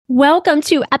Welcome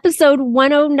to episode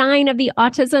 109 of the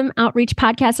Autism Outreach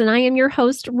Podcast, and I am your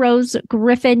host, Rose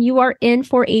Griffin. You are in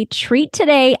for a treat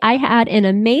today. I had an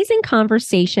amazing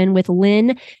conversation with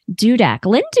Lynn Dudek.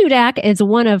 Lynn Dudek is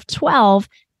one of 12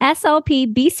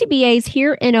 SLP BCBAs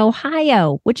here in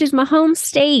Ohio, which is my home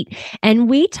state. And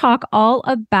we talk all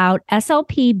about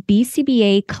SLP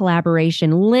BCBA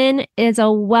collaboration. Lynn is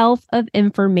a wealth of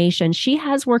information. She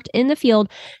has worked in the field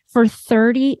for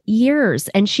 30 years,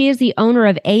 and she is the owner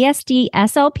of ASD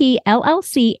SLP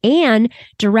LLC and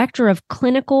director of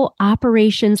clinical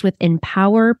operations with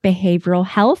Empower Behavioral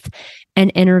Health and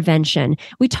Intervention.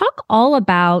 We talk all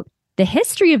about the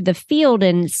history of the field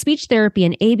and speech therapy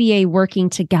and ABA working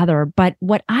together. But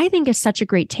what I think is such a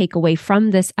great takeaway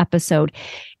from this episode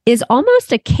is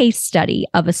almost a case study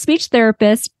of a speech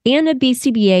therapist and a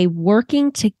BCBA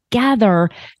working together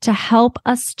to help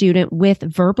a student with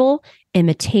verbal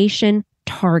imitation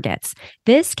targets.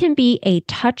 This can be a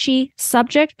touchy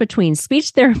subject between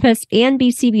speech therapists and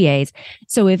BCBAs.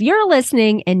 So if you're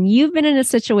listening and you've been in a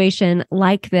situation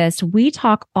like this, we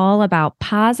talk all about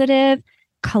positive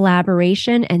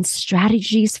collaboration and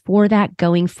strategies for that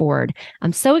going forward.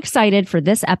 I'm so excited for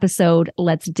this episode.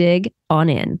 Let's dig on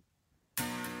in.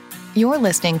 You're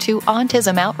listening to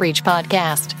Autism Outreach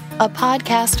Podcast, a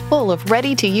podcast full of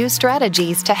ready-to-use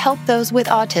strategies to help those with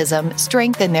autism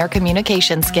strengthen their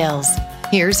communication skills.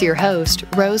 Here's your host,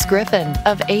 Rose Griffin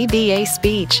of ABA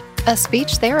Speech, a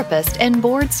speech therapist and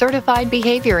board-certified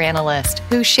behavior analyst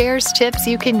who shares tips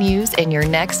you can use in your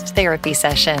next therapy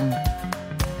session.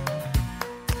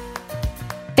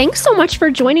 Thanks so much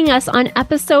for joining us on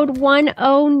episode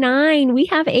 109. We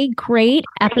have a great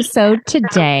episode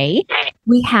today.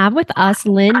 We have with us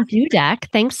Lynn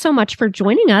Dudek. Thanks so much for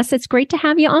joining us. It's great to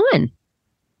have you on.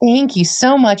 Thank you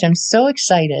so much. I'm so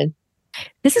excited.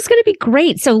 This is going to be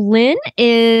great. So Lynn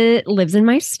lives in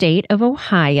my state of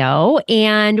Ohio,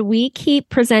 and we keep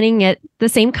presenting at the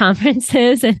same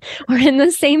conferences, and we're in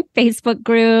the same Facebook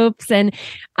groups. And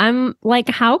I'm like,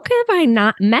 how have I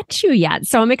not met you yet?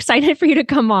 So I'm excited for you to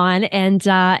come on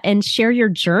and share your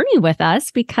journey with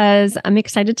us, because I'm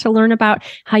excited to learn about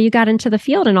how you got into the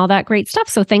field and all that great stuff.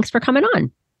 So thanks for coming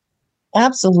on.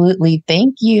 Absolutely.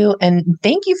 Thank you. And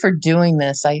thank you for doing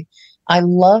this. I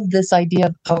love this idea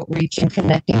of outreach and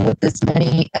connecting with as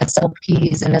many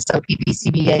SLPs and SLP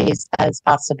BCBAs as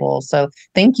possible. So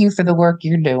thank you for the work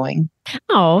you're doing.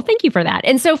 Oh, thank you for that.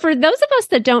 And so for those of us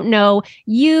that don't know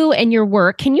you and your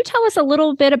work, can you tell us a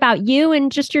little bit about you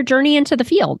and just your journey into the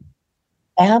field?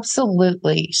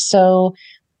 Absolutely. So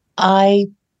I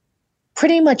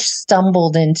pretty much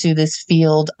stumbled into this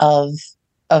field of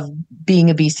being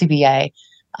a BCBA.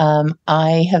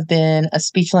 I have been a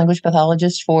speech language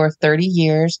pathologist for 30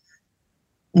 years,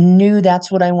 knew that's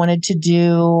what I wanted to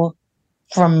do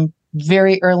from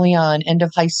very early on, end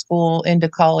of high school, into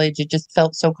college. It just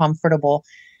felt so comfortable.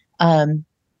 But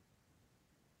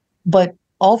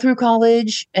all through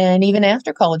college and even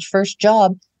after college, first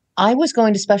job, I was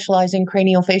going to specialize in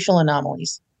craniofacial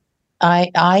anomalies.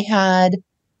 I had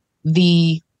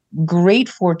the great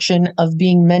fortune of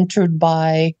being mentored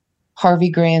by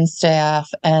Harvey Grandstaff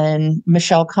and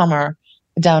Michelle Kummer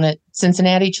down at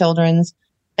Cincinnati Children's.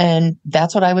 And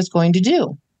that's what I was going to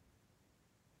do.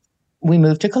 We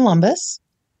moved to Columbus.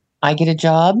 I get a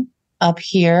job up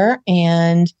here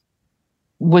and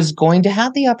was going to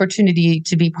have the opportunity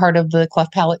to be part of the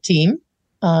cleft palate team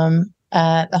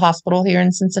at the hospital here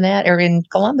in Cincinnati or in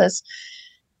Columbus.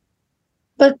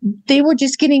 But they were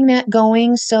just getting that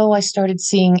going. So I started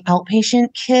seeing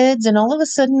outpatient kids, and all of a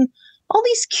sudden, all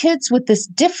these kids with this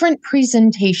different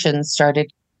presentation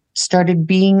started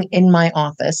being in my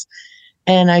office.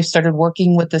 And I started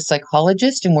working with the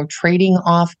psychologist, and we're trading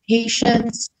off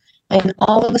patients. And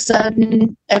all of a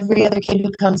sudden, every other kid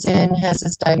who comes in has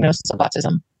this diagnosis of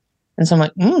autism. And so I'm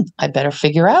like, I better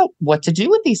figure out what to do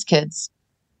with these kids.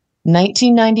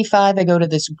 1995, I go to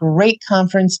this great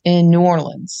conference in New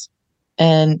Orleans.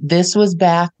 And this was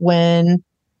back when,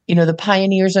 the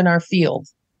pioneers in our field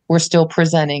were still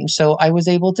presenting. So I was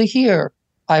able to hear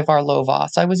Ivar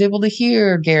Lovaas. I was able to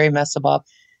hear Gary Mesabov.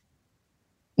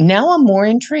 Now I'm more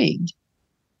intrigued.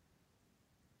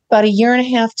 About a year and a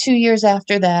half, 2 years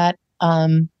after that,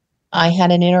 I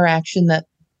had an interaction that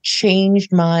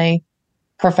changed my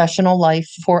professional life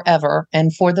forever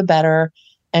and for the better,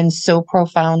 and so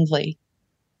profoundly.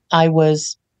 I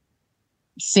was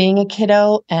seeing a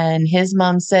kiddo, and his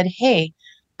mom said, "Hey,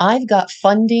 I've got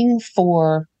funding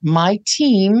for my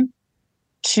team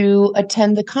to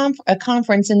attend a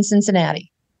conference in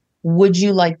Cincinnati. Would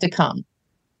you like to come?"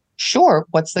 Sure.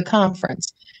 What's the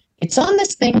conference? It's on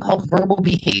this thing called verbal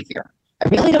behavior. I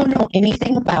really don't know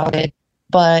anything about it,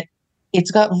 but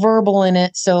it's got verbal in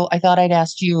it. So I thought I'd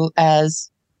ask you as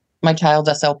my child's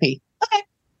SLP. Okay.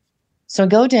 So I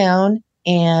go down,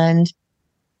 and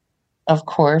of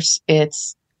course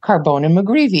it's Carbone and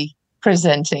McGreevy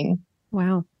presenting.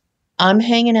 Wow. I'm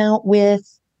hanging out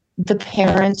with the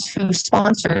parents who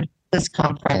sponsored this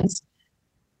conference.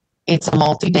 It's a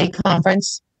multi-day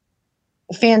conference.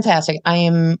 Fantastic. I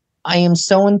am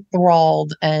so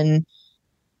enthralled and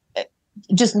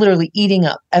just literally eating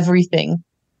up everything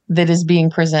that is being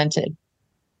presented.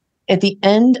 At the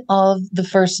end of the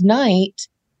first night,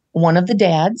 one of the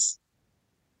dads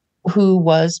who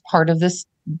was part of this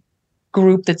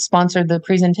group that sponsored the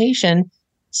presentation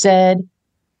said,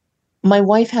 my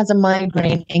wife has a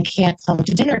migraine and can't come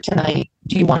to dinner tonight.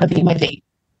 Do you want to be my date?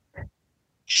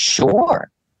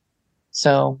 Sure.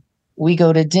 So we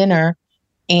go to dinner,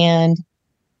 and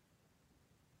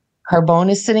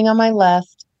Carbone is sitting on my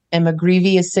left and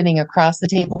McGreevy is sitting across the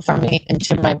table from me and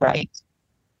to my right.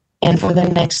 And for the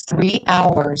next 3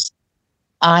 hours,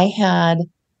 I had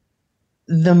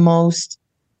the most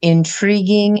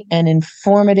intriguing and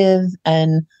informative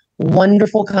and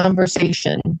wonderful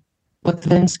conversation with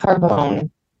Vince Carbone.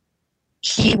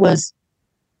 He was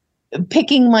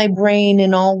picking my brain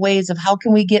in all ways of how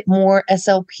can we get more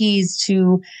SLPs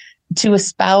to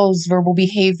espouse verbal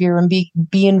behavior and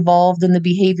be involved in the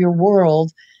behavior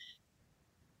world,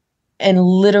 and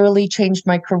literally changed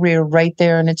my career right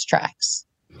there in its tracks.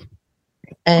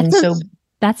 And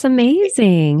that's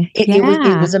amazing.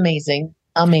 It was amazing.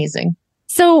 Amazing.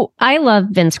 So I love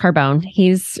Vince Carbone.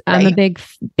 I'm a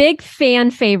big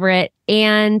fan favorite.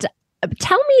 And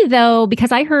tell me though,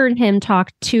 because I heard him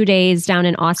talk 2 days down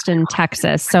in Austin,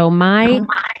 Texas. So my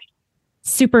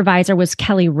supervisor was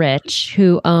Kelly Rich,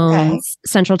 who owns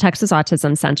Central Texas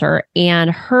Autism Center,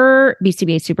 and her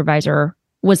BCBA supervisor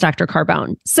was Dr.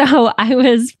 Carbone. So I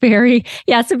was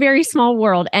it's a very small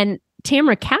world. And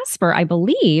Tamara Casper,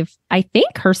 I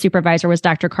think her supervisor was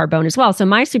Dr. Carbone as well. So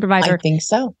my supervisor, I think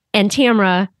so, and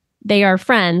Tamara, they are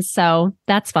friends. So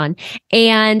that's fun.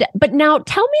 But now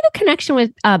tell me the connection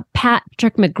with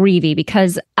Patrick McGreevy,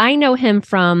 because I know him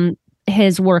from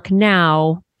his work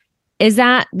now. Is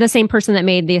that the same person that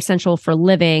made The Essential for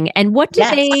Living? And what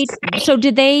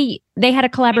did they had a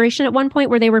collaboration at one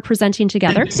point where they were presenting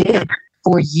together? They did.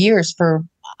 For years,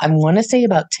 I want to say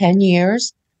about 10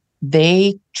 years,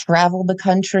 they traveled the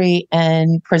country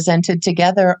and presented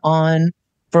together on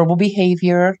verbal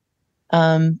behavior,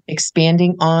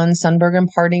 expanding on Sundberg and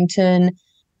Partington.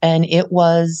 And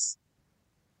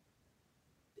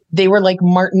they were like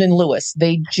Martin and Lewis.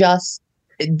 They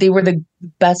were the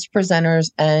best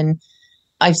presenters, and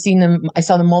I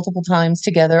saw them multiple times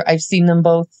together. I've seen them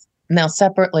both now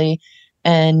separately.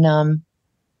 And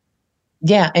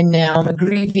and now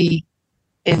McGreevy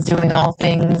is doing all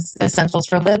things Essentials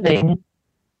for Living.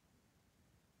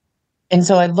 And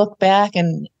so I look back,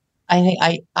 and I think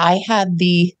I had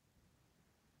the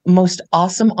most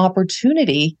awesome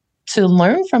opportunity to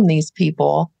learn from these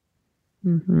people.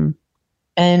 Mm-hmm.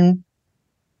 And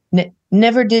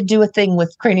never did do a thing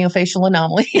with craniofacial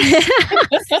anomalies.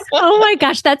 Oh my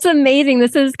gosh, that's amazing.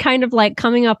 This is kind of like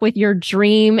coming up with your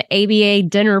dream ABA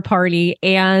dinner party.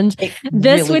 And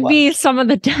this really would be some of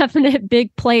the definite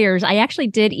big players. I actually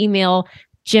did email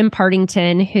Dr.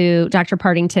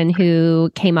 Partington, who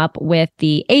came up with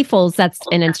the AFLs. That's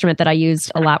an instrument that I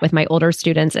used a lot with my older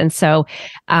students. And so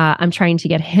I'm trying to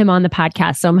get him on the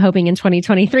podcast. So I'm hoping in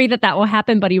 2023 that will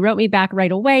happen, but he wrote me back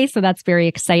right away. So that's very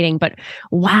exciting. But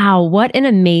wow, what an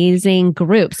amazing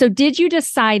group. So did you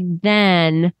decide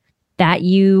then that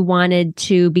you wanted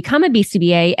to become a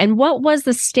BCBA? And what was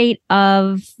the state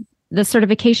of the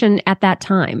certification at that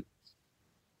time?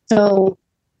 So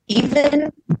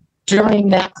even during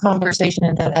that conversation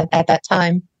at that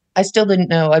time, I still didn't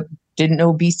know. I didn't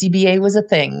know BCBA was a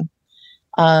thing.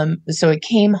 So I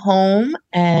came home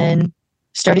and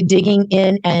started digging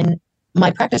in, and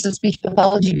my practice of speech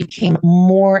pathology became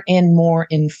more and more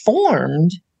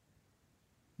informed,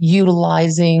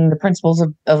 utilizing the principles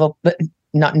of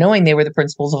not knowing they were the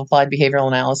principles of applied behavioral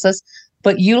analysis,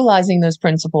 but utilizing those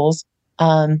principles.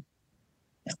 A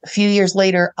few years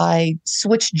later, I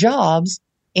switched jobs,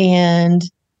 and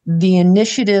the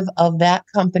initiative of that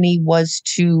company was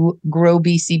to grow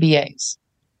BCBAs.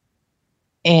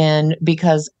 And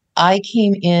because I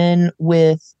came in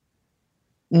with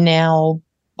now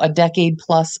a decade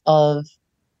plus of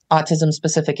autism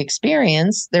specific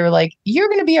experience, they were like, you're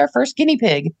going to be our first guinea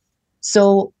pig.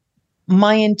 So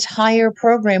my entire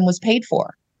program was paid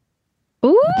for.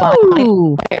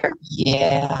 Ooh,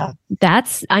 yeah.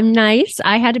 I'm nice.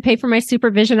 I had to pay for my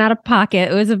supervision out of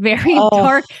pocket. It was a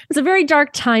very dark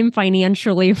time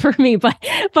financially for me, but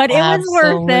it was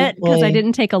worth it because I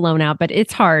didn't take a loan out, but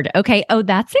it's hard. Okay. Oh,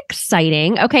 that's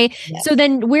exciting. Okay. Yes. So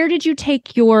then where did you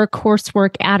take your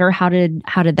coursework at, or how did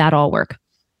that all work?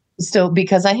 So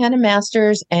because I had a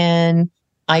master's and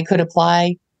I could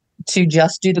apply to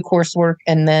just do the coursework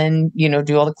and then,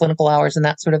 do all the clinical hours and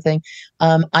that sort of thing.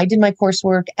 I did my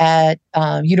coursework at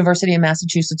University of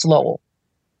Massachusetts Lowell,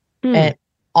 and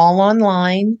all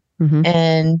online,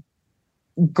 and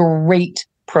great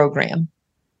program,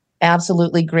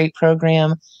 absolutely great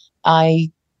program.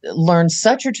 I learned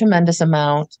such a tremendous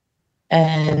amount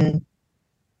and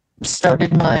started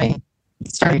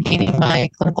gaining my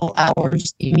clinical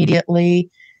hours immediately.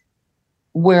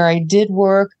 Where I did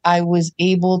work, I was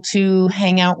able to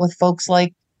hang out with folks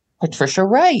like Patricia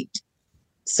Wright.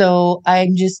 So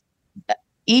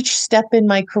each step in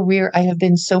my career, I have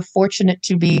been so fortunate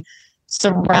to be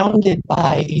surrounded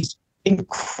by these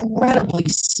incredibly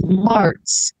smart,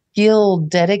 skilled,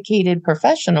 dedicated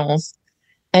professionals.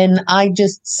 And I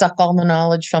just suck all the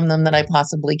knowledge from them that I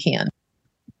possibly can.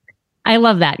 I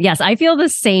love that. Yes, I feel the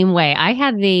same way. I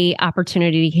had the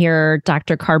opportunity to hear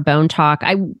Dr. Carbone talk.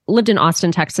 I lived in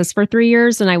Austin, Texas for 3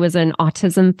 years, and I was an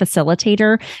autism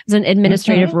facilitator. It was an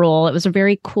administrative role. It was a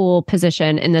very cool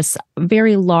position in this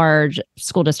very large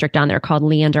school district down there called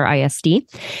Leander ISD.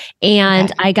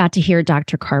 And I got to hear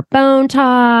Dr. Carbone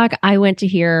talk. I went to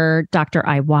hear Dr.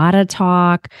 Iwata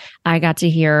talk. I got to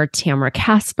hear Tamara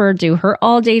Casper do her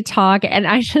all-day talk. And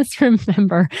I just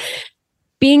remember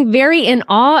being very in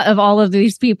awe of all of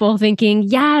these people, thinking,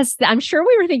 yes, I'm sure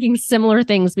we were thinking similar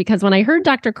things, because when I heard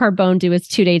Dr. Carbone do his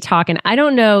 2-day talk, and I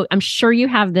don't know, I'm sure you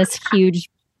have this huge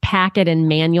packet and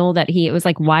manual that it was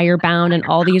like wire bound and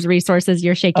all these resources.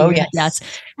 You're shaking your head. Yes.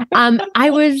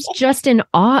 I was just in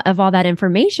awe of all that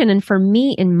information. And for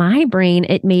me, in my brain,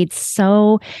 it made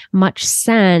so much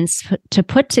sense to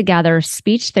put together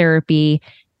speech therapy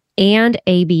and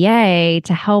ABA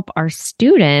to help our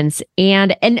students.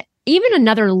 And even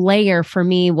another layer for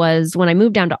me was when I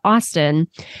moved down to Austin,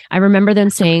 I remember them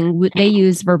saying they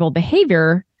use verbal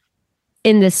behavior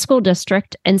in this school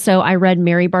district. And so I read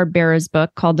Mary Barbera's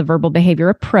book called The Verbal Behavior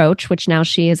Approach, which now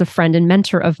she is a friend and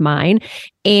mentor of mine.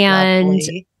 And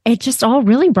it just all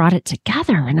really brought it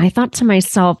together. And I thought to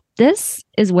myself, this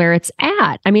is where it's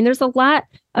at. I mean, there's a lot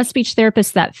of speech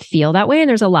therapists that feel that way, and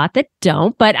there's a lot that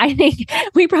don't. But I think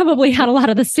we probably had a lot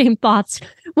of the same thoughts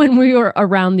when we were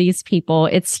around these people.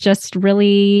 It's just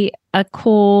really a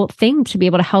cool thing to be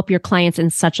able to help your clients in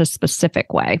such a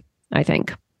specific way, I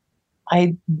think.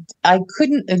 I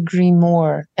couldn't agree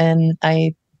more. And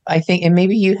I think, and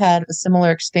maybe you had a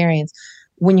similar experience,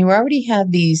 when you already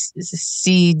have these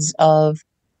seeds of,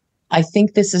 I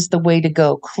think this is the way to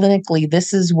go clinically.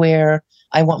 This is where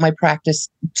I want my practice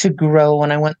to grow,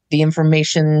 and I want the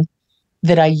information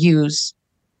that I use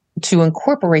to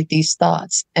incorporate these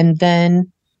thoughts. And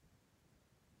then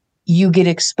you get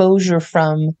exposure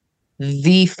from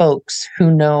the folks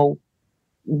who know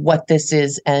what this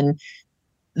is and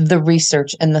the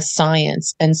research and the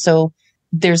science. And so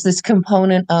there's this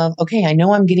component of, okay, I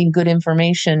know I'm getting good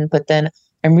information, but then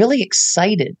I'm really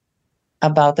excited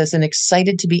about this and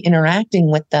excited to be interacting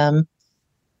with them,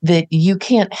 that you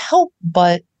can't help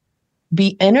but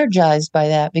be energized by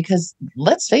that. Because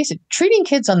let's face it, treating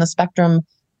kids on the spectrum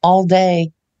all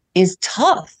day is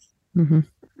tough.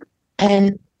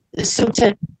 And so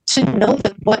to know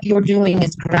that what you're doing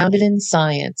is grounded in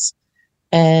science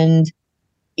and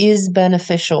is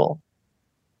beneficial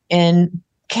and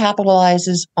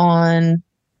capitalizes on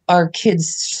our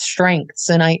kids' strengths.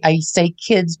 And I say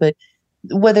kids, but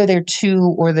whether they're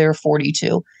 2 or they're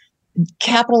 42,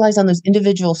 capitalize on those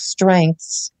individual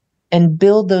strengths and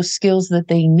build those skills that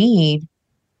they need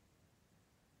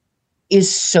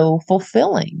is so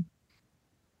fulfilling.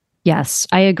 Yes,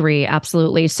 I agree.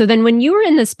 Absolutely. So then when you were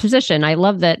in this position, I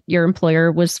love that your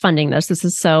employer was funding this. This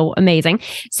is so amazing.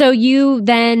 So you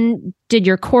then did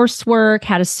your coursework,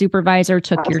 had a supervisor,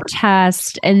 took your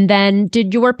test, and then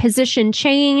did your position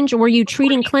change? Were you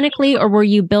treating clinically, or were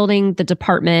you building the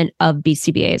department of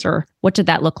BCBAs, or what did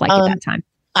that look like at that time?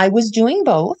 I was doing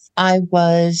both. I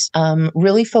was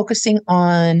really focusing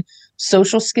on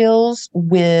social skills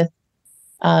with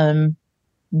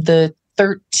the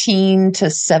 13 to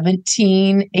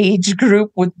 17 age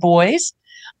group with boys.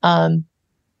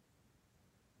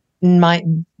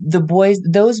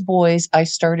 Those boys I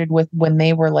started with when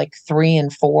they were like 3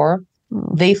 and 4.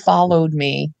 They followed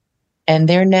me, and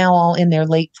they're now all in their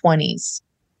late 20s.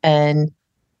 And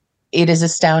it is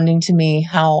astounding to me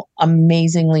how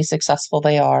amazingly successful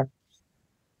they are.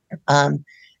 Um,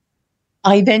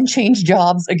 I then changed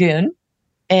jobs again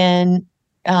and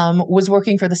was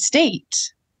working for the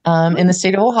state. In the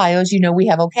state of Ohio, as you know, we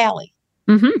have Ocali.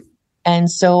 Mm-hmm.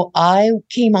 And so I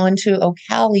came on to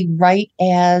Ocali right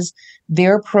as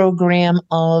their program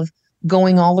of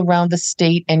going all around the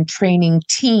state and training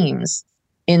teams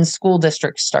in school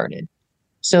districts started.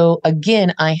 So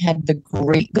again, I had the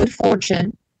good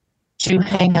fortune to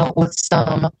hang out with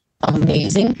some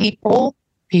amazing people,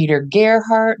 Peter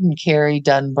Gerhardt and Carrie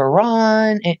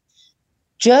Dunbaron, and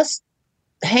just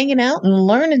hanging out and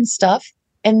learning stuff,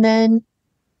 and then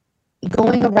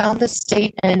going around the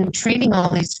state and treating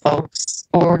all these folks,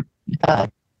 or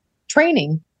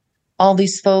training all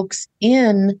these folks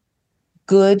in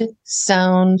good,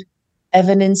 sound,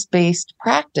 evidence-based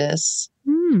practice,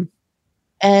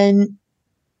 and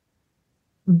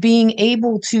being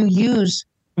able to use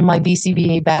my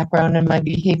BCBA background and my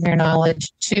behavior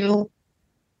knowledge to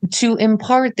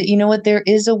impart that, you know what, there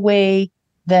is a way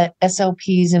that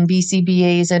SLPs and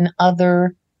BCBAs and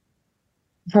other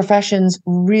professions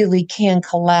really can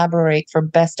collaborate for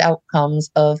best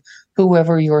outcomes of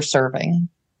whoever you're serving.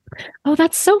 Oh,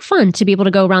 that's so fun to be able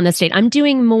to go around the state. I'm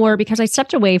doing more because I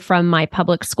stepped away from my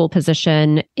public school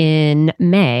position in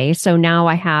May. So now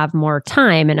I have more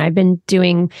time, and I've been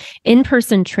doing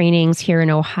in-person trainings here in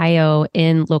Ohio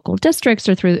in local districts,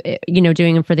 or through,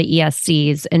 doing them for the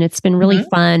ESCs. And it's been really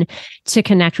fun to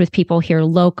connect with people here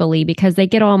locally because they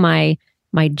get all my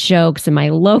jokes and my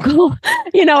local,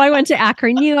 I went to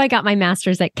Akron U, I got my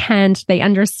master's at Kent. They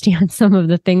understand some of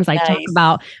the things I talk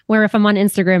about, where if I'm on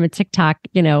Instagram and TikTok,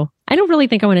 I don't really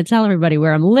think I want to tell everybody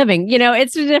where I'm living.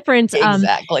 It's a different,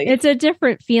 exactly. It's a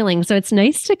different feeling. So it's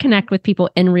nice to connect with people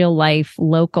in real life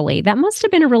locally. That must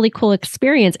have been a really cool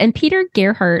experience. And Peter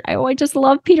Gerhardt, I just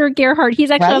love Peter Gerhardt.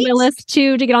 He's actually on my list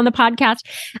too, to get on the podcast.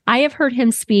 I have heard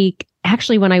him speak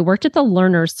actually when I worked at the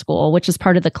Learner's School, which is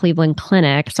part of the Cleveland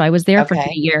Clinic. So I was there for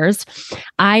 3 years.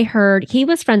 I heard he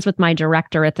was friends with my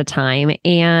director at the time,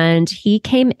 and he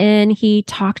came in, he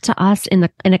talked to us in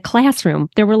a classroom.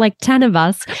 There were like 10 of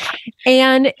us,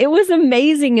 and it was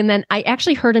amazing. And then I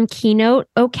actually heard him keynote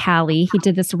Ocali. He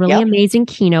did this really amazing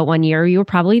keynote one year. You were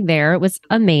probably there. It was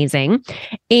amazing.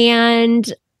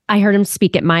 And I heard him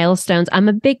speak at Milestones. I'm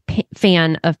a big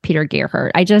fan of Peter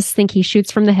Gerhardt. I just think he shoots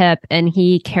from the hip, and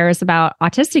he cares about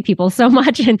autistic people so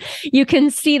much. And you can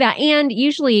see that. And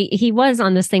usually he was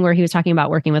on this thing where he was talking about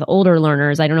working with older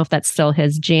learners. I don't know if that's still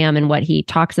his jam and what he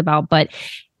talks about, but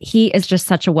he is just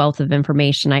such a wealth of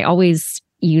information. I always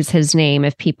use his name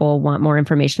if people want more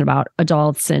information about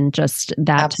adults and just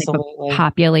that type of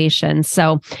population.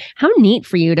 So how neat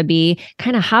for you to be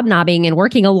kind of hobnobbing and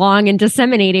working along and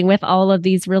disseminating with all of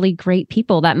these really great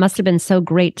people. That must have been so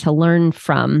great to learn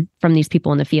from these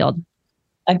people in the field.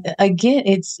 Again,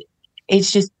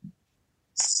 it's just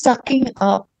sucking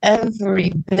up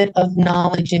every bit of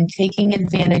knowledge and taking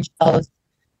advantage of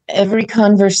every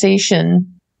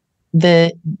conversation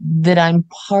that I'm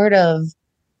part of,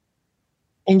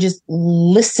 and just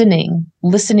listening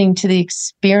to the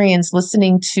experience,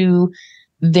 listening to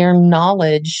their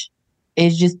knowledge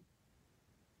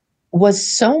was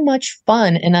so much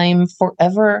fun. And I'm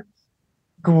forever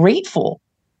grateful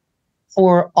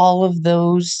for all of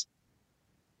those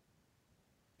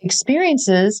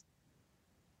experiences,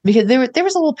 because there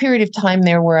was a little period of time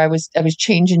there where I was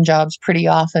changing jobs pretty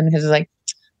often, because it's like,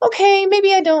 okay,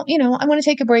 maybe I don't, I want to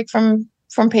take a break from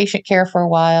patient care for a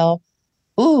while.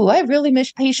 Ooh, I really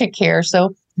miss patient care.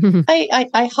 So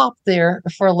I hopped there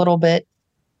for a little bit,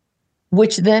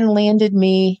 which then landed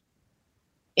me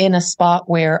in a spot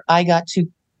where I got to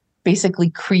basically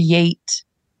create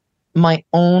my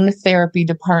own therapy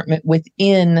department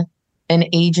within an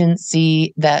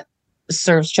agency that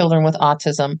serves children with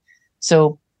autism.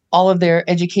 So all of their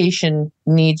education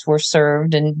needs were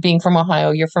served. And being from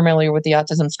Ohio, you're familiar with the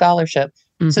Autism Scholarship.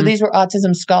 So these were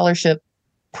Autism Scholarship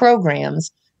programs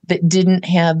that didn't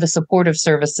have the supportive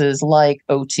services like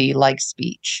OT, like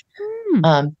speech.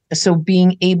 So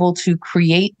being able to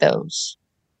create those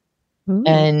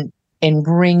and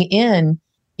bring in,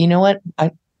 you know what,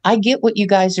 I get what you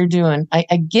guys are doing.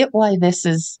 I get why this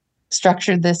is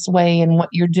structured this way and what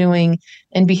you're doing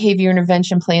and behavior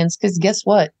intervention plans, because guess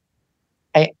what?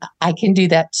 I can do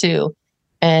that too.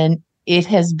 And it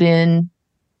has been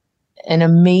an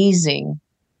amazing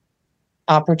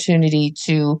opportunity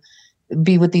to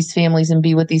be with these families and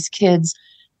be with these kids.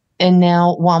 And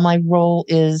now, while my role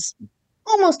is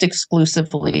almost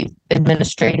exclusively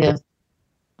administrative,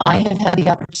 I have had the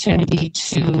opportunity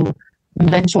to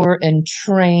mentor and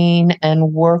train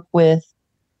and work with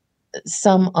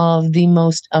some of the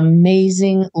most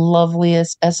amazing,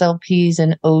 loveliest SLPs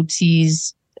and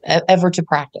OTs ever to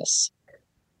practice.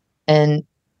 And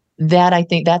that, I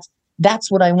think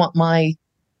that's what I want my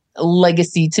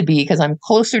legacy to be, because I'm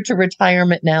closer to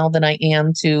retirement now than I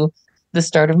am to the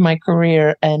start of my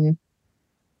career. And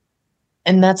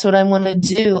that's what I want to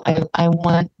do. I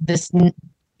want this,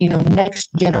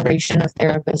 next generation of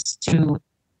therapists to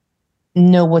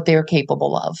know what they're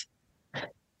capable of.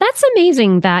 That's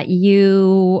amazing that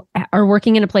you are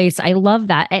working in a place. I love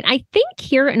that. And I think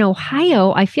here in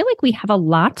Ohio, I feel like we have a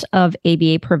lot of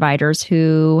ABA providers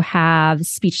who have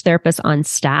speech therapists on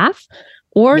staff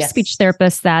or Yes. speech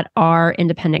therapists that are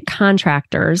independent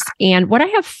contractors. And what I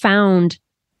have found,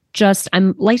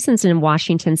 I'm licensed in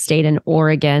Washington State and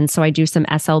Oregon, so I do some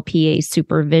SLPA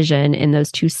supervision in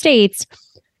those two states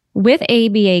with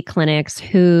ABA clinics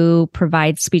who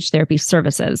provide speech therapy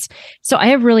services. So I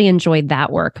have really enjoyed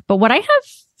that work. But what I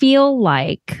feel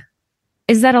like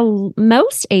is that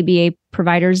most ABA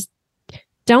providers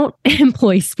don't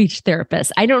employ speech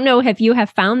therapists. I don't know if you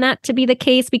have found that to be the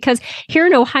case, because here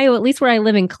in Ohio, at least where I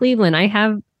live in Cleveland, I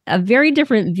have a very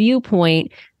different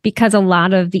viewpoint, because a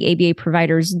lot of the ABA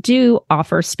providers do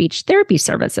offer speech therapy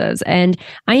services. And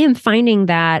I am finding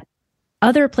that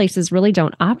other places really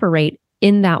don't operate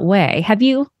in that way. Have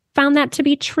you found that to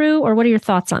be true, or what are your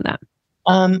thoughts on that?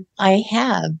 I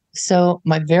have. So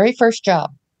my very first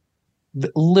job,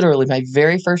 literally my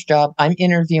very first job, I'm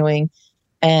interviewing,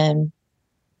 and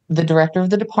the director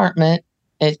of the department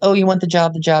is, "Oh, you want the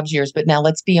job? The job's yours. But now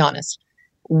let's be honest.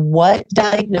 What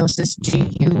diagnosis do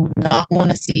you not want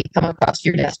to see come across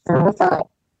your desk for a referral?"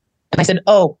 And I said,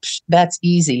 "Oh, that's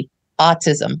easy.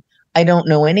 Autism. I don't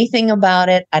know anything about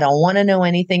it. I don't want to know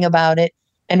anything about it."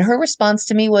 And her response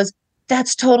to me was,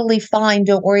 "That's totally fine.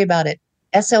 Don't worry about it.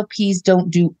 SLPs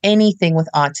don't do anything with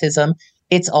autism.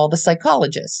 It's all the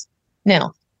psychologists."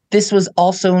 Now, this was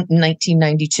also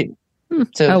 1992.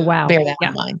 So wow. bear that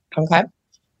in mind. Okay.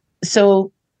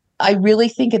 So I really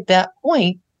think at that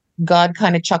point, God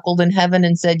kind of chuckled in heaven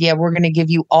and said, "Yeah, we're going to give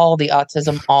you all the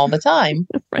autism all the time."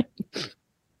 Right.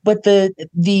 But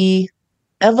the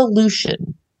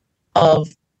evolution of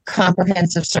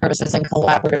comprehensive services and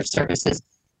collaborative services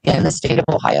in the state of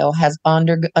Ohio has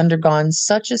undergone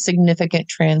such a significant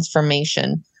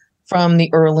transformation from the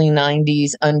early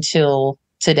 90s until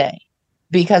today.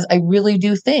 Because I really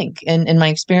do think, and my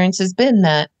experience has been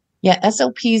that,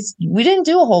 SLPs, we didn't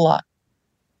do a whole lot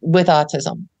with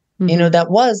autism. Mm-hmm.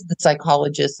 That was the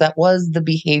psychologist, that was the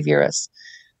behaviorist.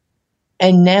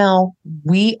 And now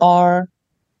we are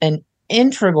an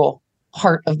integral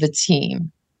part of the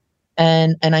team.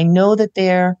 And I know that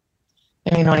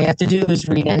all you have to do is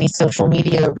read any social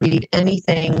media, read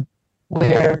anything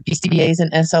where BCBAs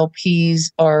and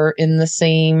SLPs are in the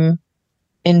same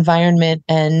environment.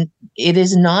 And it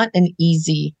is not an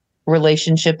easy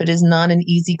relationship. It is not an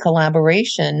easy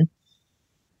collaboration.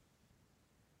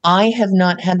 I have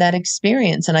not had that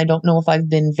experience, and I don't know if I've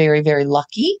been very, very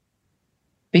lucky,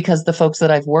 because the folks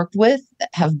that I've worked with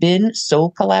have been so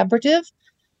collaborative,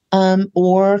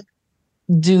 or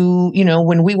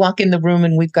when we walk in the room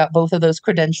and we've got both of those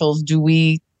credentials, do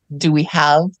we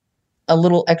have a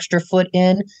little extra foot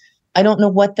in? I don't know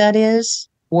what that is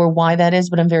or why that is,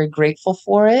 but I'm very grateful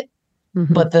for it.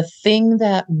 Mm-hmm. But the thing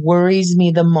that worries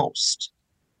me the most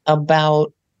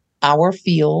about our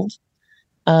field,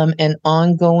 and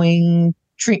ongoing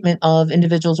treatment of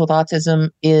individuals with autism,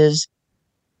 is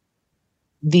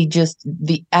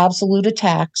the absolute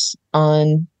attacks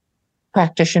on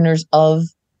practitioners of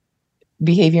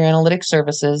behavior analytic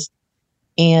services,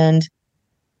 and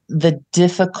the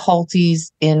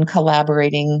difficulties in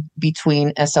collaborating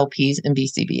between SLPs and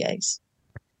BCBAs.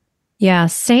 Yeah,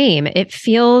 same. It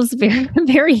feels very,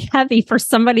 very heavy for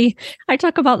somebody. I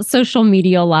talk about social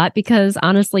media a lot because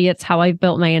honestly, it's how I've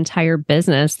built my entire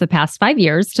business the past 5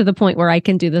 years, to the point where I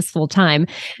can do this full time.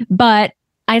 But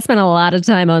I spend a lot of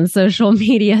time on social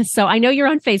media. So I know you're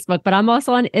on Facebook, but I'm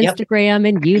also on Instagram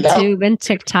and YouTube and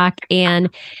TikTok. And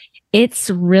it's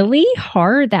really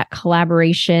hard, that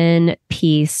collaboration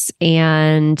piece.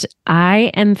 And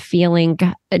I am feeling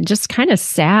just kind of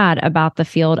sad about the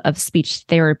field of speech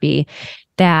therapy,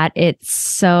 that it's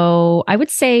so, I would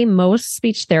say most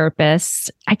speech therapists,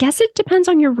 I guess it depends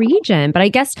on your region, but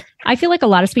I feel like a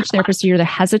lot of speech therapists are either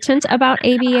hesitant about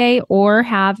ABA or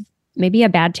have maybe a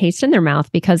bad taste in their mouth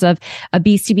because of a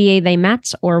BCBA they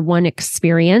met or one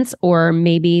experience, or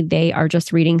maybe they are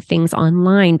just reading things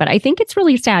online. But I think it's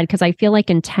really sad, because I feel like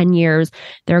in 10 years,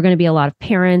 there are going to be a lot of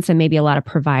parents and maybe a lot of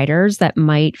providers that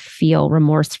might feel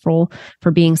remorseful for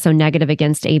being so negative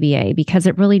against ABA, because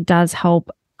it really does help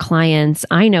clients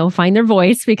I know find their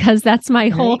voice, because that's my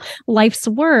Right. whole life's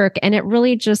work. And it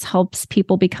really just helps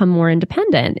people become more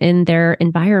independent in their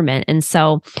environment. And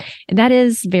so that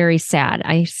is very sad.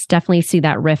 I definitely see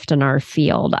that rift in our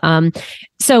field.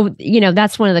 So,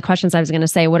 that's one of the questions I was going to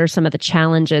say. What are some of the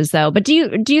challenges though? But do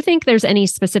you think there's any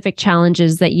specific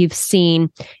challenges that you've seen,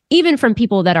 even from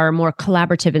people that are more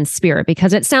collaborative in spirit?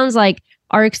 Because it sounds like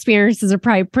our experiences are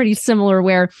probably pretty similar,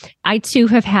 where I too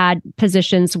have had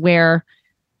positions where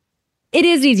it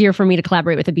is easier for me to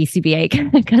collaborate with a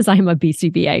BCBA because I'm a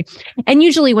BCBA. And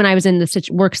usually when I was in the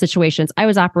work situations, I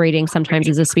was operating sometimes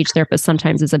as a speech therapist,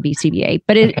 sometimes as a BCBA,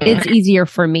 but it's easier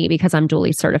for me because I'm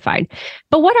dually certified.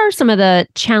 But what are some of the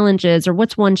challenges, or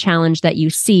what's one challenge that you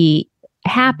see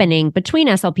happening between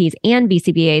SLPs and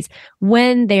BCBAs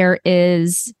when there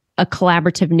is a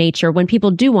collaborative nature, when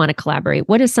people do want to collaborate?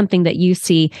 What is something that you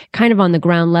see kind of on the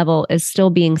ground level as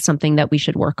still being something that we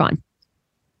should work on?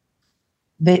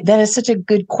 That is such a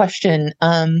good question.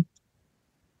 I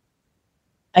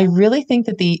really think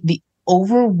that the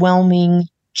overwhelming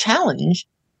challenge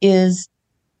is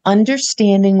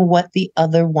understanding what the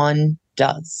other one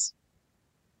does.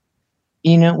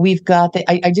 We've got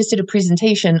I just did a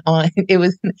presentation on it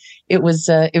was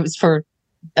for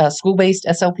school-based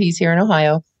SLPs here in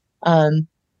Ohio,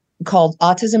 called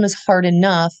 "Autism is Hard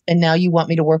Enough, and Now You Want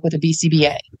Me to Work with a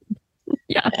BCBA."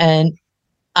 Yeah. And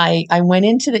I went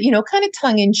into the, kind of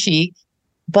tongue in cheek,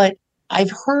 but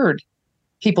I've heard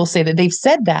people say that they've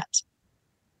said that,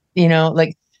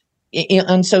 like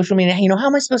on social media, how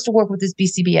am I supposed to work with this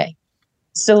BCBA?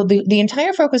 So the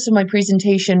entire focus of my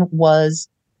presentation was,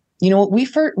 we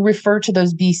refer to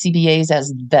those BCBAs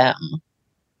as them.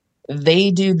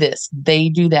 They do this, they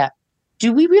do that.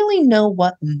 Do we really know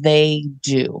what they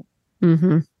do?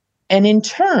 Mm-hmm. And in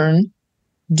turn,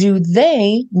 do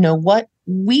they know what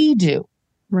we do?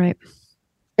 Right.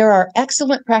 There are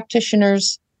excellent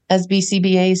practitioners as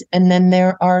BCBAs, and then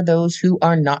there are those who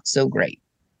are not so great.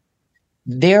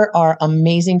 There are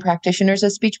amazing practitioners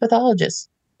as speech pathologists,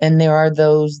 and there are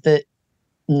those that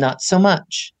not so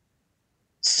much.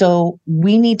 So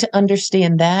we need to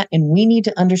understand that, and we need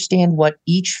to understand what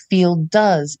each field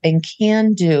does and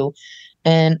can do.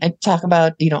 And I talk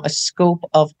about, a scope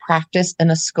of practice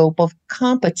and a scope of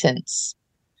competence.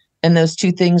 And those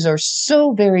two things are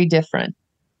so very different.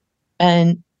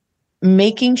 And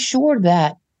making sure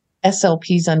that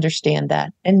SLPs understand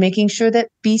that, and making sure that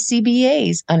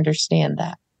BCBAs understand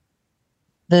that.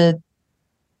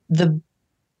 The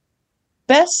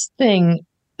best thing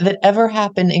that ever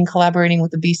happened in collaborating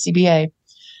with the BCBA,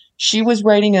 she was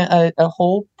writing a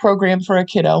whole program for a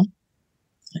kiddo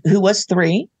who was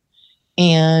 3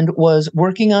 and was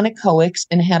working on echoics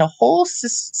and had a whole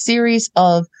series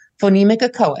of phonemic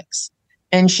echoics.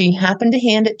 And she happened to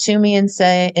hand it to me and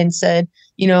said,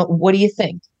 what do you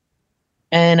think?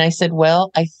 And I said,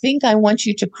 well, I think I want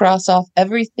you to cross off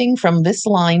everything from this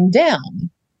line down.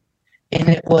 And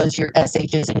it was your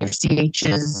SHs and your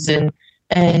CHs.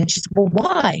 And she said, well,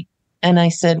 why? And I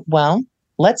said, well,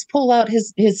 let's pull out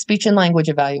his speech and language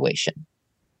evaluation.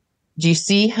 Do you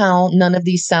see how none of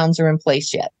these sounds are in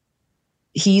place yet?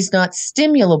 He's not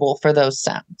stimulable for those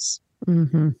sounds.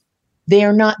 Mm-hmm. They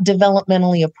are not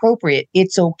developmentally appropriate.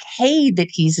 It's okay that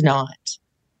he's not.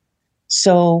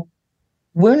 So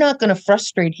we're not going to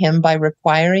frustrate him by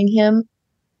requiring him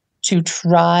to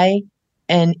try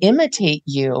and imitate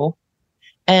you.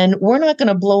 And we're not going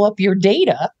to blow up your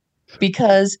data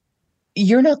because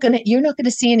you're not going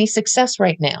to see any success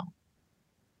right now.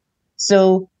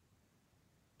 So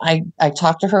I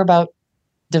talked to her about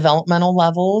developmental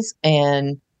levels,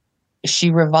 and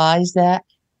she revised that.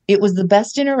 It was the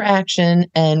best interaction,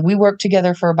 and we worked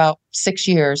together for about 6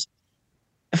 years.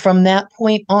 From that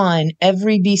point on,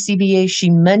 every BCBA she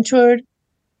mentored,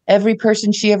 every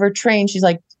person she ever trained, she's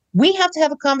like, we have to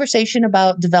have a conversation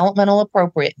about developmental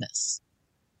appropriateness.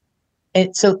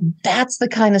 And so that's the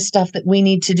kind of stuff that we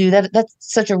need to do. That's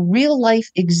such a real life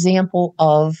example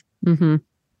of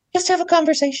just have a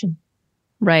conversation.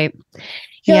 Right.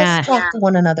 Just talk to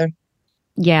one another.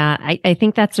 Yeah, I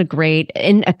think that's a great,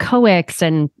 in echoics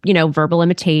and, verbal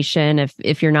imitation,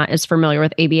 if you're not as familiar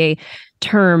with ABA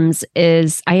terms,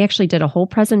 is I actually did a whole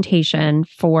presentation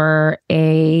for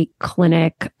a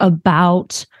clinic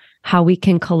about how we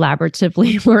can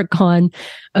collaboratively work on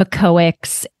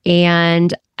echoics.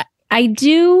 And I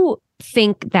do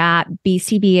think that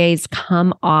BCBAs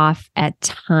come off at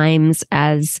times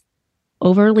as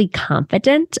overly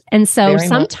confident. And so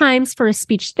sometimes for a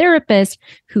speech therapist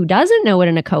who doesn't know what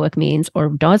an echoic means or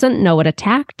doesn't know what a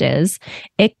tact is,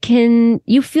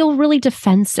 you feel really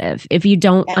defensive if you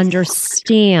don't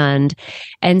understand.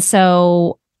 And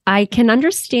so I can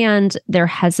understand their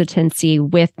hesitancy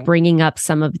with bringing up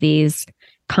some of these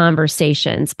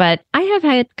conversations, but I have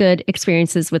had good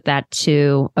experiences with that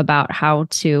too, about how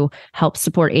to help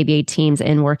support ABA teams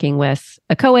in working with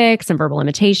echoics and verbal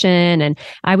imitation. And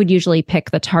I would usually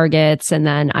pick the targets and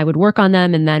then I would work on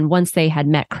them. And then once they had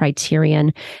met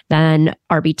criterion, then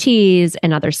RBTs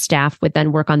and other staff would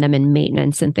then work on them in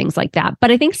maintenance and things like that.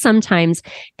 But I think sometimes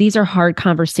these are hard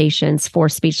conversations for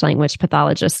speech language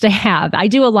pathologists to have. I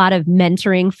do a lot of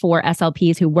mentoring for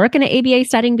SLPs who work in an ABA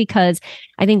setting because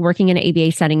I think working in an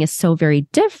ABA setting is so very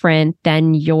different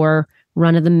than your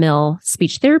run-of-the-mill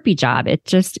speech therapy job. It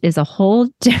just is a whole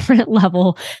different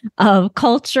level of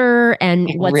culture and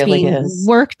what's really being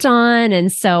worked on.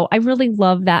 And so I really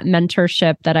love that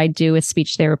mentorship that I do with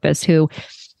speech therapists who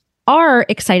are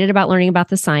excited about learning about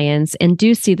the science and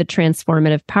do see the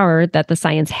transformative power that the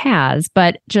science has,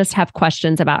 but just have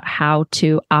questions about how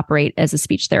to operate as a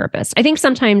speech therapist. I think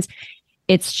sometimes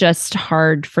it's just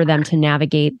hard for them to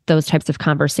navigate those types of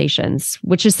conversations,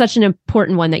 which is such an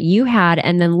important one that you had.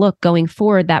 And then look, going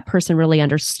forward, that person really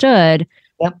understood,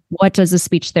 what does a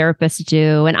speech therapist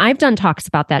do? And I've done talks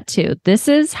about that too. This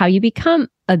is how you become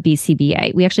a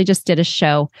BCBA. We actually just did a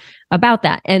show about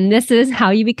that. And this is how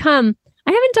you become,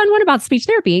 I haven't done one about speech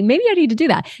therapy. Maybe I need to do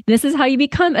that. This is how you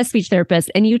become a speech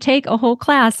therapist. And you take a whole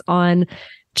class on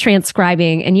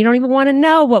transcribing and you don't even want to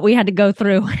know what we had to go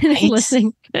through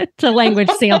listening to language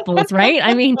samples, right?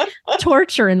 I mean,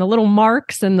 torture and the little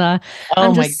marks and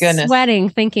I'm just sweating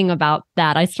thinking about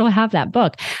that. I still have that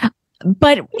book,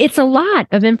 but it's a lot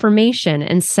of information.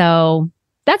 And so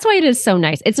that's why it is so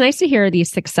nice. It's nice to hear these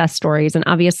success stories. And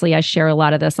obviously I share a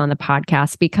lot of this on the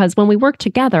podcast because when we work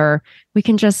together, we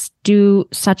can just do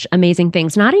such amazing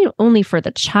things, not only for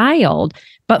the child,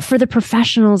 but for the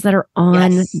professionals that are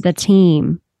on the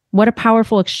team. What a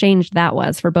powerful exchange that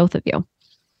was for both of you.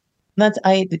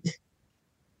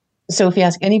 So if you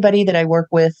ask anybody that I work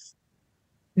with,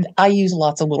 I use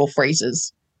lots of little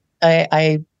phrases.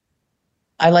 I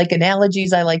like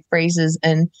analogies. I like phrases.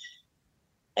 And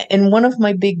one of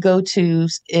my big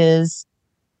go-tos is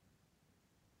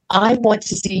I want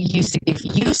to see you, if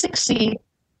you succeed,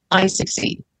 I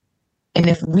succeed. And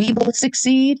if we both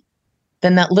succeed,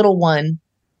 then that little one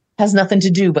has nothing to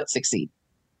do but succeed.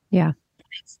 Yeah.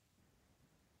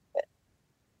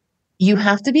 You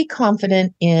have to be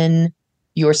confident in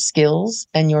your skills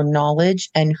and your knowledge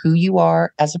and who you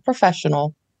are as a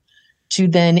professional to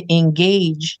then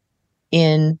engage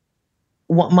in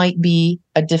what might be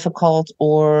a difficult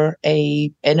or an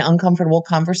uncomfortable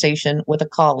conversation with a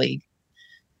colleague.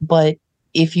 But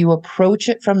if you approach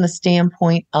it from the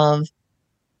standpoint of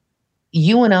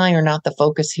you and I are not the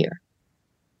focus here,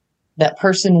 that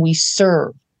person we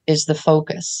serve is the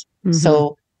focus. Mm-hmm.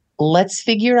 So let's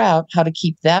figure out how to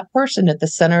keep that person at the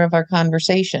center of our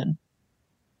conversation.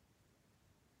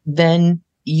 Then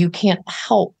you can't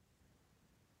help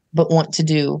but want to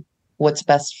do what's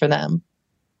best for them.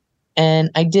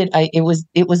 And it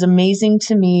was amazing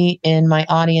to me in my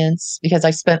audience because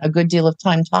I spent a good deal of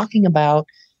time talking about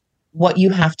what you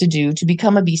have to do to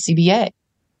become a BCBA.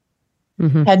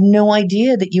 Mm-hmm. Had no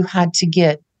idea that you had to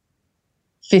get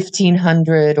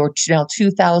 1,500 or now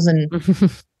 2,000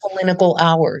 clinical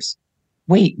hours.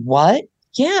 Wait, what?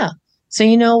 Yeah. So,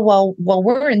 while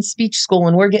we're in speech school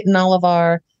and we're getting all of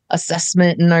our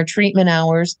assessment and our treatment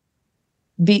hours,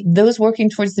 those working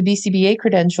towards the BCBA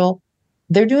credential,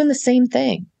 they're doing the same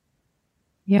thing.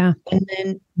 Yeah. And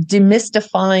then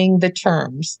demystifying the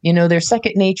terms, they're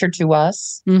second nature to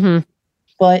us. Mm-hmm.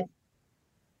 But,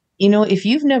 if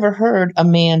you've never heard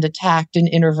Amanda attacked in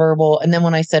interverbal, and then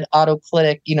when I said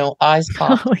autoclitic, eyes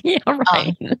popped. Oh, yeah,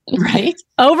 right. Right?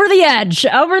 Over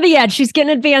the edge. She's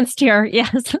getting advanced here.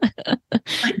 Yes.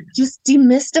 Just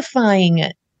demystifying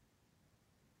it.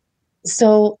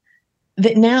 So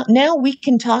that now we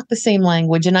can talk the same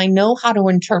language and I know how to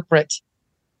interpret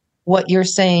what you're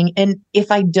saying. And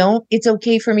if I don't, it's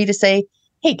okay for me to say,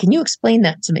 hey, can you explain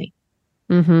that to me?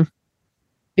 Mm-hmm.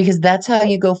 Because that's how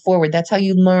you go forward. That's how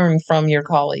you learn from your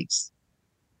colleagues.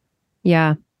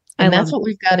 Yeah. And that's what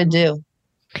we've got to do.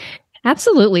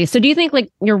 Absolutely. So do you think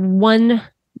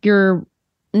your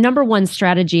number one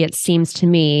strategy, it seems to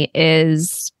me,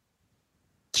 is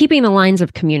keeping the lines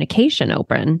of communication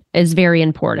open is very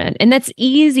important. And that's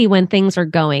easy when things are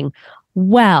going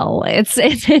well.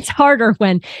 It's harder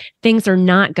when things are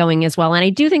not going as well. And I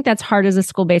do think that's hard as a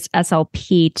school-based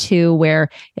SLP too, where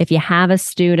if you have a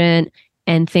student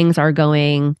and things are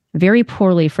going very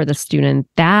poorly for the student,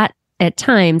 that at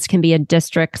times can be a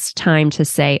district's time to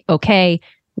say, okay,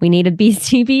 we need a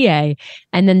BCBA.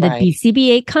 And then the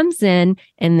BCBA comes in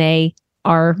and they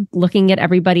are looking at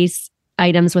everybody's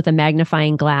items with a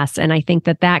magnifying glass. And I think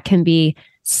that can be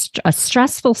a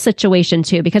stressful situation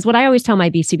too, because what I always tell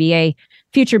my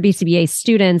future BCBA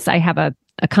students, I have a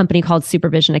company called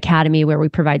Supervision Academy where we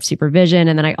provide supervision.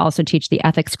 And then I also teach the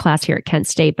ethics class here at Kent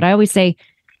State. But I always say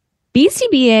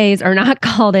BCBAs are not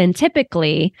called in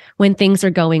typically when things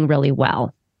are going really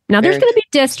well. Now, there's going to be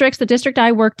districts. The district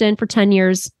I worked in for 10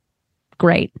 years,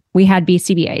 great. We had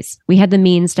BCBAs. We had the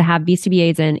means to have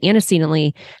BCBAs in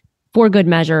antecedently for good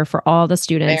measure for all the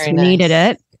students who needed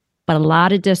it. But a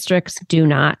lot of districts do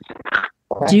not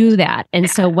do that. And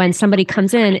so when somebody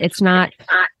comes in, it's not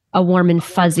a warm and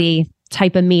fuzzy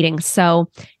type of meeting. So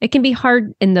it can be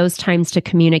hard in those times to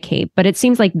communicate. But it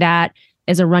seems like that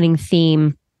is a running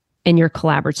theme in your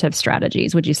collaborative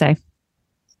strategies, would you say?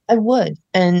 I would.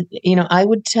 And, I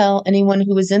would tell anyone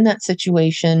who was in that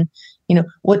situation,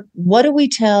 what do we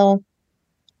tell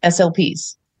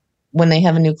SLPs when they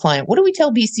have a new client? What do we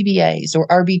tell BCBAs or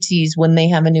RBTs when they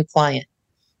have a new client?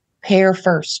 Pair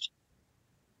first.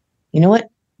 You know what?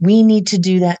 We need to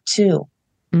do that too.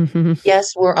 Mm-hmm.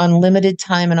 Yes, we're on limited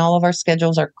time and all of our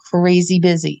schedules are crazy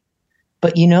busy.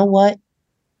 But you know what?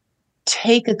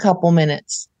 Take a couple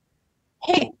minutes.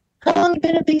 Hey, how long have you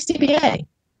been a BCBA?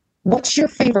 What's your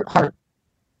favorite part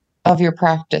of your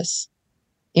practice?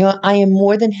 I am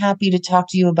more than happy to talk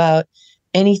to you about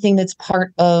anything that's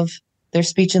part of their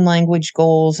speech and language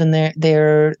goals and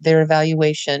their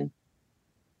evaluation.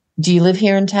 Do you live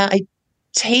here in town?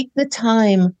 Take the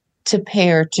time to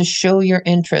pair, to show your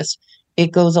interest.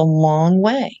 It goes a long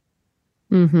way.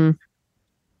 Mm-hmm.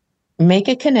 Make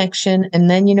a connection. And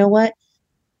then you know what?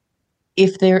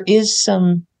 If there is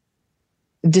some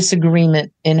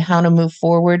disagreement in how to move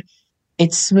forward,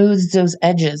 it smooths those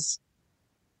edges.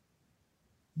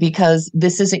 Because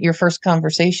this isn't your first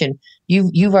conversation.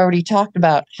 You've already talked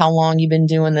about how long you've been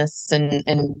doing this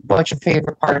and what your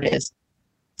favorite part is.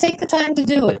 Take the time to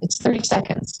do it. It's 30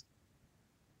 seconds.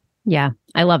 Yeah,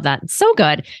 I love that. So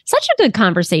good. Such a good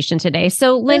conversation today.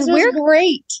 So, Lynn, we're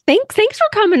great. Thanks for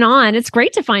coming on. It's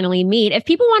great to finally meet. If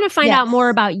people want to find out more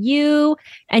about you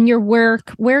and your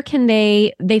work, where can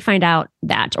they find out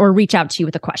that or reach out to you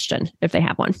with a question if they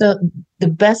have one? So the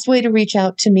best way to reach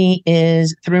out to me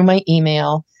is through my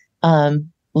email,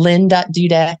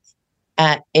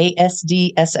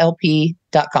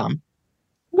 lynn.dudek@asdslp.com.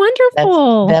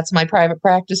 Wonderful. That's my private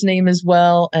practice name as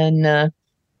well. And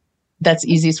that's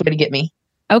the easiest way to get me.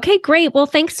 Okay, great. Well,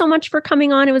 thanks so much for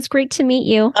coming on. It was great to meet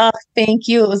you. Thank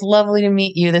you. It was lovely to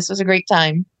meet you. This was a great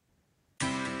time.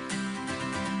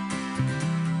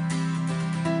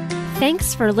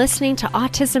 Thanks for listening to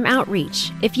Autism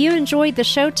Outreach. If you enjoyed the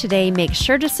show today, make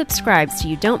sure to subscribe so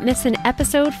you don't miss an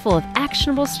episode full of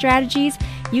actionable strategies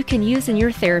you can use in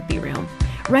your therapy room.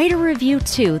 Write a review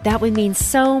too. That would mean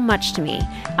so much to me.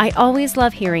 I always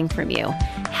love hearing from you.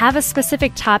 Have a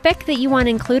specific topic that you want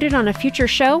included on a future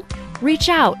show? Reach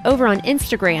out over on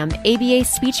Instagram, ABA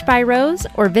Speech by Rose,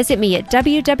 or visit me at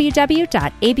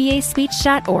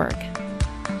www.abaspeech.org.